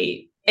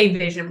a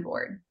vision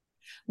board.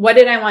 What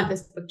did I want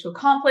this book to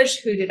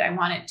accomplish? Who did I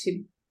want it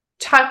to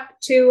talk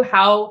to?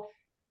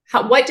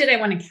 What did I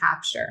want to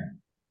capture?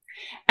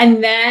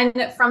 And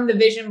then from the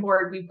vision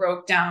board, we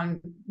broke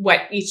down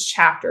what each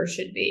chapter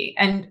should be.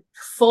 And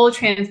full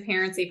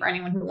transparency for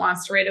anyone who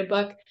wants to write a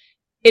book,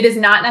 it is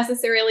not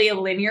necessarily a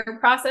linear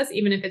process,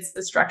 even if it's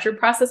the structured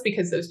process,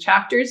 because those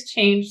chapters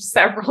changed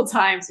several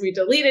times. We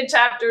deleted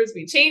chapters,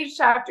 we changed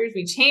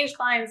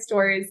client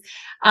stories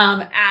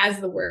as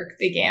the work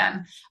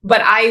began.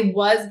 But I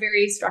was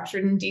very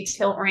structured and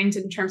detail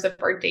oriented in terms of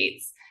our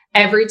dates.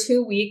 Every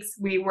 2 weeks,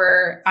 we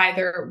were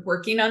either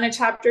working on a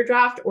chapter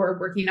draft or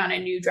working on a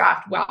new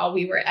draft while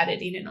we were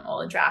editing an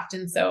old draft.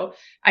 And so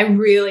I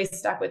really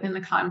stuck within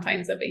the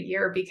confines of a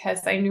year,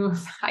 because I knew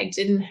if I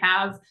didn't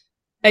have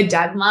a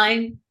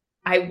deadline,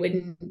 I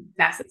wouldn't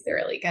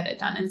necessarily get it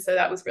done. And so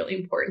that was really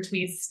important to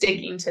me,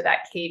 sticking to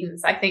that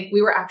cadence. I think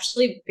we were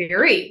actually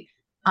very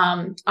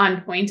on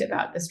point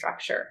about the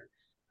structure.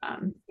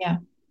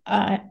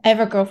 I have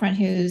a girlfriend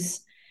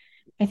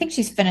I think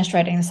she's finished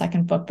writing the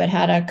second book, but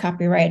had a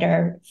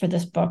copywriter for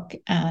this book.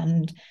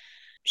 And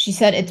she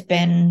said it's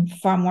been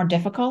far more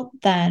difficult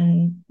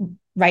than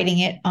writing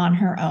it on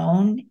her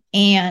own.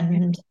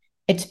 And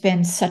it's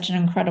been such an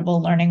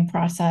incredible learning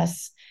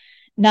process,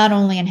 not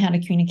only in how to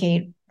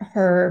communicate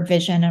her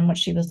vision and what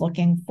she was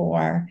looking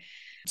for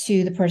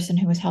to the person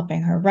who was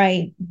helping her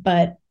write,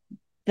 but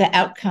the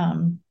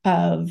outcome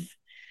of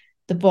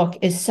the book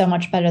is so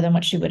much better than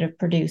what she would have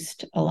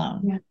produced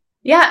alone.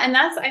 Yeah. And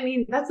that's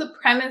the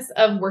premise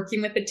of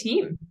working with a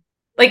team.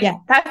 That's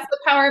the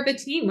power of a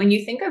team. When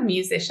you think of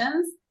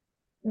musicians,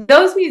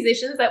 those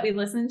musicians that we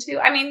listen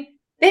to,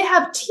 they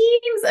have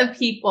teams of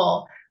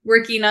people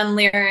working on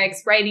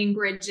lyrics, writing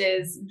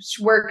bridges,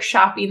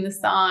 workshopping the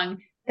song.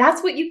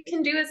 That's what you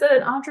can do as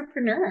an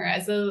entrepreneur,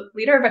 as a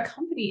leader of a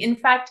company. In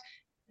fact,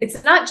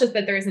 it's not just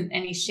that there isn't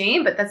any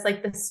shame, but that's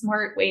like the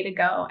smart way to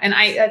go. And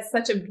that's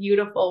such a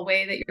beautiful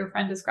way that your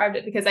friend described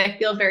it, because I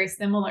feel very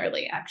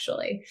similarly,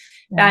 actually,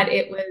 that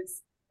it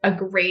was a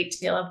great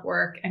deal of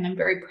work, and I'm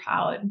very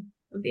proud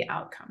of the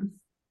outcome.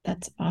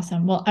 That's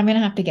awesome. Well, I'm going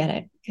to have to get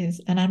it,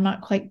 and I'm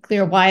not quite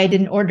clear why I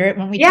didn't order it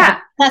when we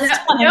talked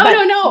last time.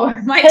 No.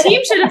 My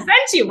team should have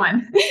sent you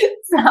one.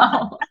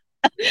 So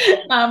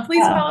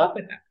please follow up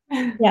with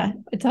that. Yeah,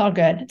 it's all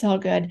good. It's all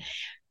good.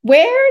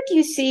 Where do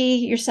you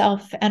see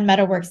yourself and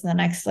MetaWorks in the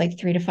next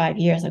 3 to 5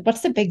 years?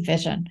 What's the big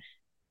vision?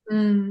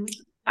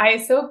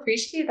 I so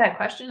appreciate that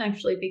question,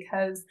 actually,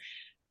 because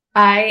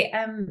I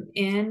am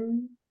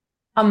in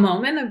a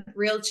moment of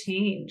real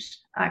change,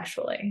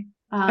 actually.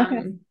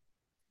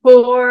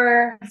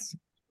 For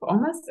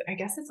I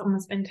guess it's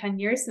almost been 10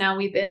 years now,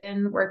 we've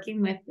been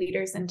working with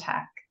leaders in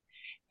tech.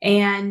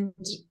 And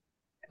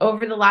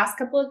over the last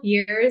couple of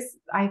years,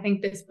 I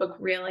think this book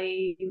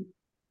really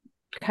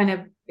kind of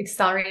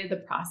accelerated the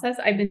process.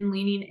 I've been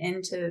leaning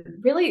into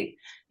really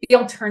the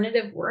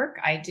alternative work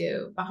I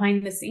do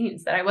behind the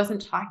scenes that I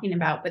wasn't talking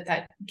about, but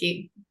that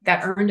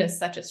earned us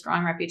such a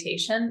strong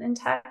reputation in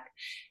tech.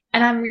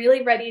 And I'm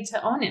really ready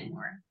to own it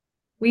more.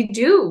 We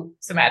do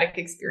somatic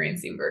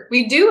experiencing work.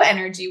 We do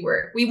energy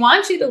work. We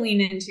want you to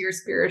lean into your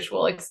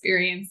spiritual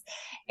experience.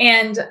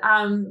 And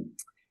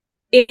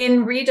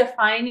in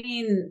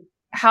redefining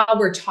how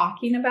we're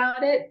talking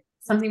about it,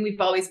 something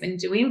we've always been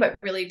doing, but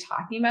really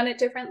talking about it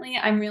differently,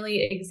 I'm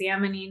really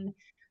examining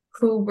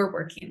who we're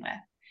working with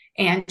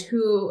and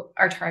who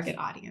our target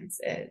audience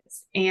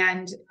is.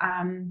 And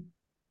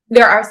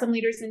there are some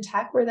leaders in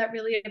tech where that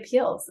really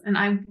appeals. And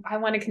I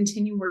want to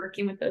continue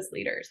working with those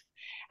leaders.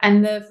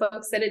 And the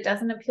folks that it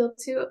doesn't appeal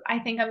to, I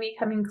think I'm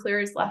becoming clear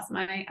is less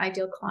my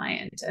ideal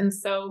client. And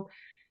so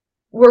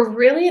we're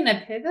really in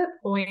a pivot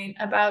point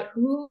about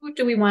who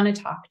do we want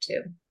to talk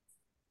to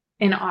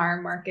in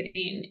our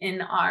marketing,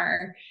 in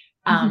our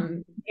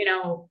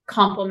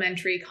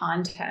complementary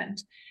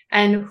content,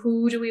 and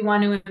who do we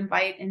want to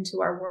invite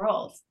into our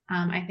world.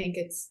 I think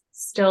it's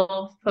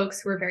still folks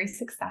who are very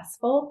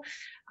successful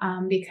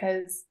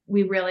because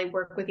we really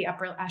work with the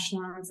upper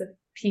echelons of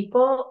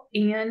people,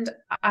 and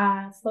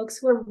folks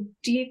who are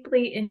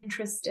deeply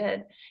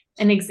interested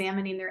in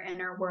examining their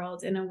inner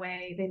world in a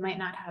way they might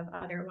not have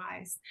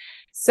otherwise.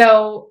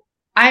 So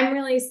I'm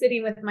really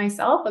sitting with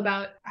myself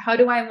about how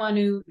do I want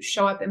to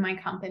show up in my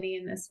company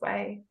in this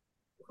way?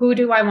 Who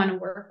do I want to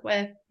work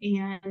with,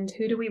 and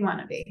who do we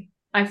want to be?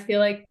 I feel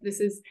like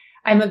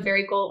I'm a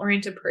very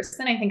goal-oriented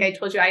person. I think I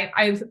told you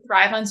I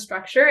thrive on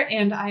structure,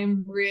 and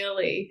I'm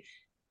really,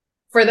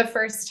 for the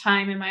first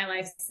time in my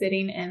life,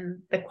 sitting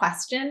in the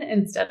question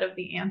instead of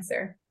the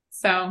answer.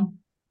 So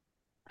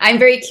I'm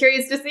very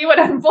curious to see what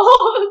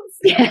unfolds.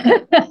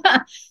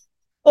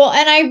 Well,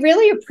 and I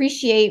really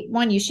appreciate,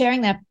 one, you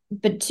sharing that,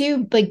 but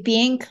two, like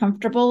being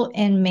comfortable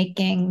in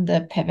making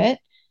the pivot.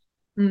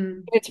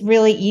 It's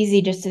really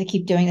easy just to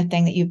keep doing the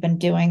thing that you've been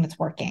doing that's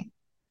working.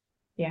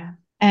 Yeah.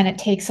 And it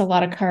takes a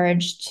lot of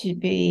courage to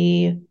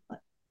be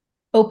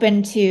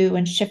open to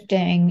and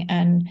shifting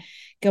and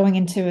going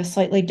into a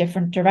slightly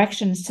different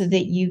direction so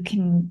that you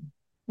can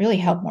really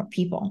help more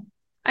people.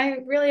 I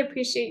really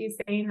appreciate you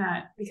saying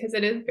that because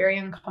it is very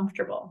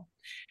uncomfortable.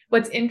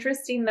 What's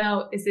interesting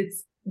though, is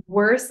it's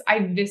worse. I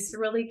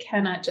viscerally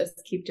cannot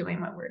just keep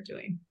doing what we're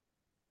doing.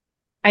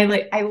 I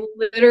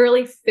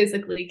literally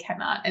physically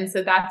cannot. And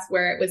so that's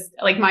where it was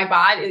like my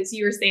body, as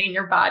you were saying,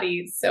 your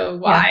body is so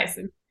wise.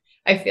 Yeah. And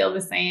I feel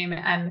the same.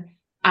 And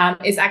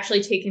it's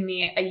actually taken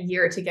me a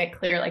year to get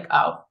clear, like,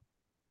 oh,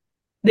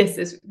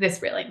 this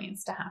really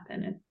needs to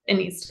happen. It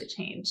needs to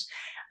change.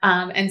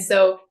 And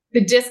so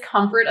the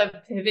discomfort of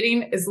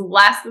pivoting is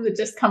less than the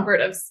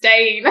discomfort of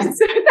staying. And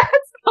so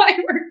that's why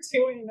we're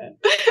doing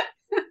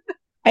it.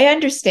 I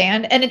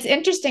understand. And it's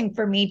interesting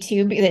for me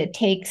too, because it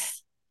takes,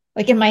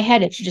 like in my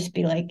head, it should just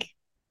be like,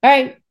 all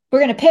right, we're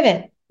going to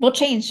pivot. We'll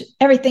change.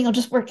 Everything will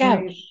just work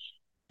out.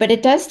 But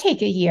it does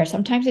take a year.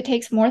 Sometimes it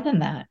takes more than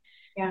that.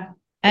 Yeah.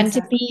 And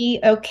exactly. To be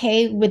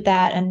okay with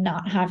that and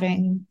not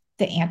having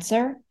the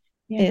answer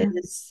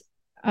is,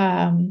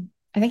 I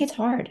think it's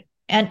hard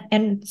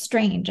and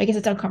strange. I guess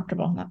it's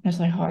uncomfortable, not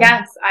necessarily hard.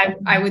 Yes,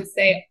 I would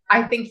say,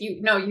 I think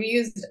you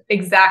used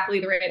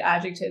exactly the right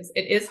adjectives.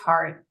 It is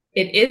hard.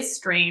 It is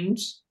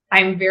strange.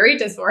 I'm very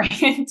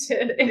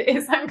disoriented. It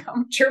is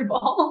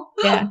uncomfortable.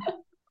 Yeah.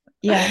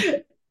 Yeah.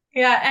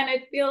 Yeah. And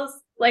it feels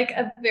like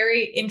a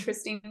very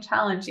interesting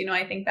challenge.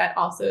 I think that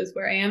also is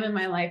where I am in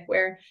my life,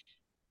 where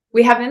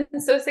we have been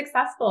so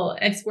successful.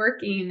 It's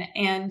working.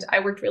 And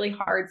I worked really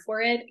hard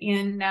for it.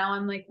 And now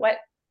I'm like, what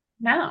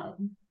now?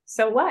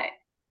 So what?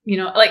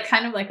 Like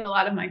kind of like a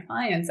lot of my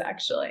clients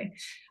actually.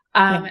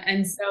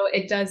 And so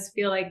it does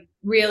feel like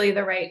really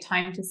the right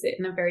time to sit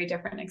in a very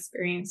different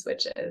experience,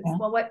 which is,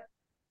 well, what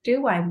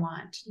do I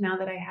want now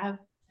that I have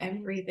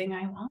everything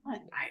I want?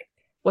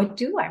 What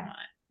do I want?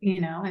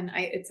 And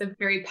it's a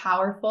very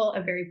powerful,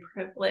 a very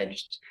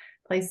privileged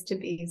place to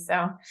be.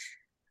 So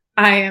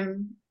I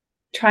am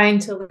trying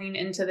to lean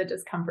into the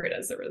discomfort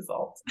as a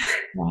result.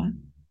 Yeah.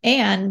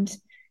 And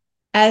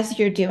as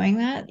you're doing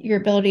that, your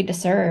ability to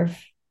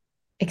serve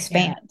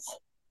expands.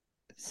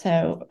 Yeah.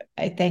 So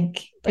I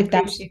think like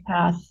that's the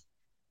path.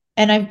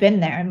 And I've been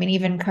there. I mean,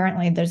 even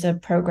currently, there's a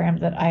program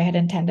that I had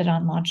intended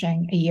on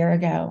launching a year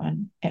ago,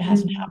 and it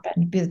hasn't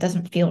happened because it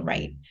doesn't feel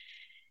right.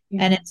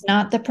 Yeah. And it's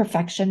not the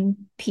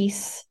perfection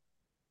piece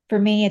for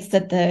me. It's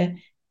that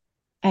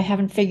I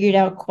haven't figured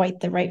out quite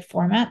the right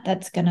format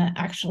that's going to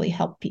actually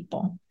help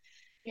people.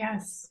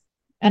 Yes.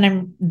 And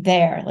I'm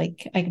there,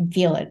 like I can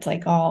feel it. It's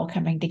like all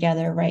coming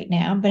together right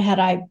now. But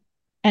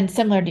and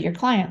similar to your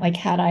client, like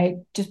had I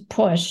just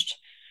pushed,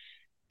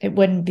 it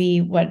wouldn't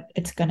be what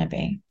it's going to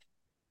be.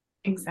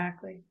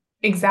 Exactly.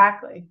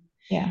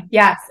 Yeah.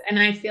 Yes. And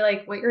I feel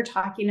like what you're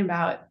talking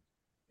about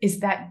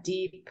is that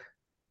deep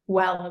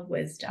well of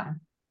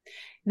wisdom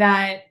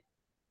that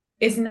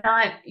is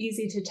not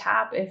easy to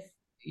tap if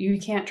you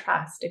can't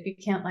trust, if you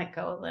can't let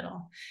go a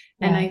little.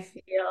 Yeah. And I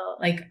feel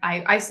like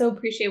I so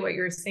appreciate what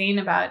you're saying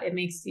about it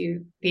makes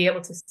you be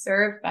able to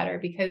serve better,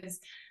 because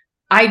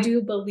I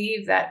do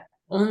believe that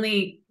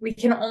we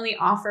can only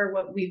offer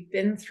what we've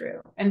been through.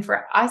 And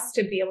for us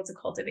to be able to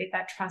cultivate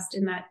that trust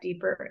in that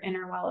deeper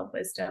inner well of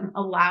wisdom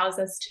allows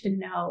us to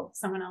know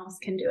someone else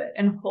can do it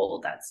and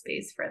hold that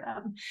space for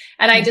them.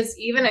 And I just,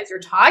 even as you're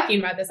talking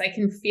about this, I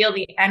can feel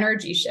the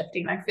energy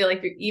shifting. I feel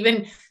like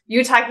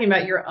you talking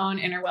about your own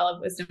inner well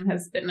of wisdom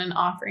has been an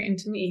offering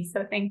to me.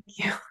 So thank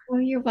you.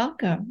 Well, you're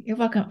welcome. You're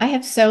welcome. I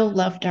have so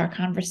loved our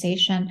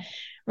conversation.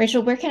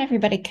 Rachel, where can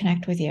everybody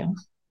connect with you?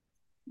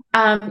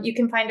 You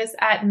can find us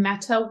at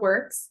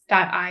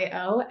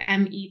mettaworks.io,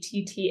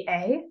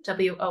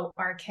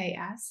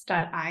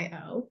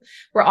 mettaworks.io.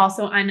 We're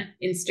also on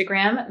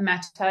Instagram,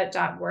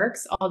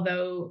 meta.works.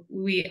 Although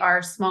we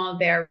are small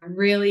there,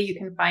 really, you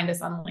can find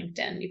us on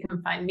LinkedIn. You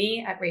can find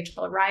me at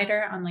Rachel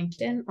Ryder on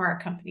LinkedIn or our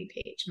company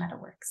page,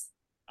 MetaWorks.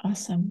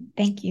 Awesome.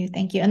 Thank you.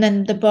 Thank you. And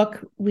then the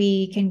book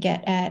we can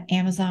get at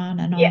Amazon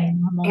and all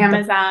normal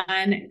Amazon,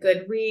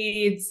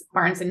 Goodreads,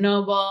 Barnes &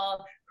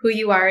 Noble. Who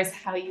You Are is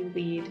How You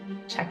Lead.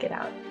 Check it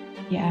out.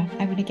 Yeah,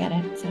 I'm going to get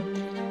it. So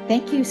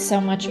thank you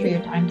so much for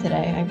your time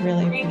today. I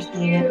really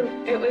appreciate it.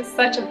 It was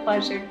such a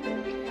pleasure.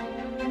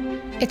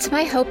 It's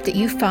my hope that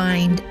you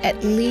find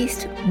at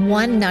least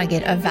one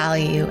nugget of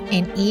value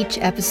in each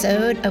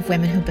episode of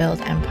Women Who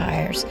Build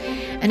Empires.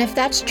 And if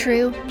that's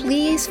true,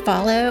 please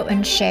follow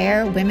and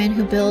share Women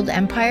Who Build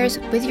Empires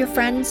with your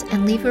friends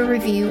and leave a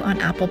review on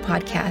Apple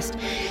Podcast.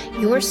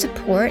 Your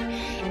support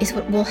is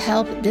what will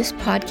help this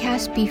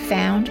podcast be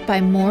found by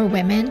more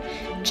women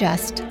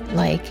just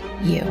like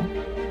you.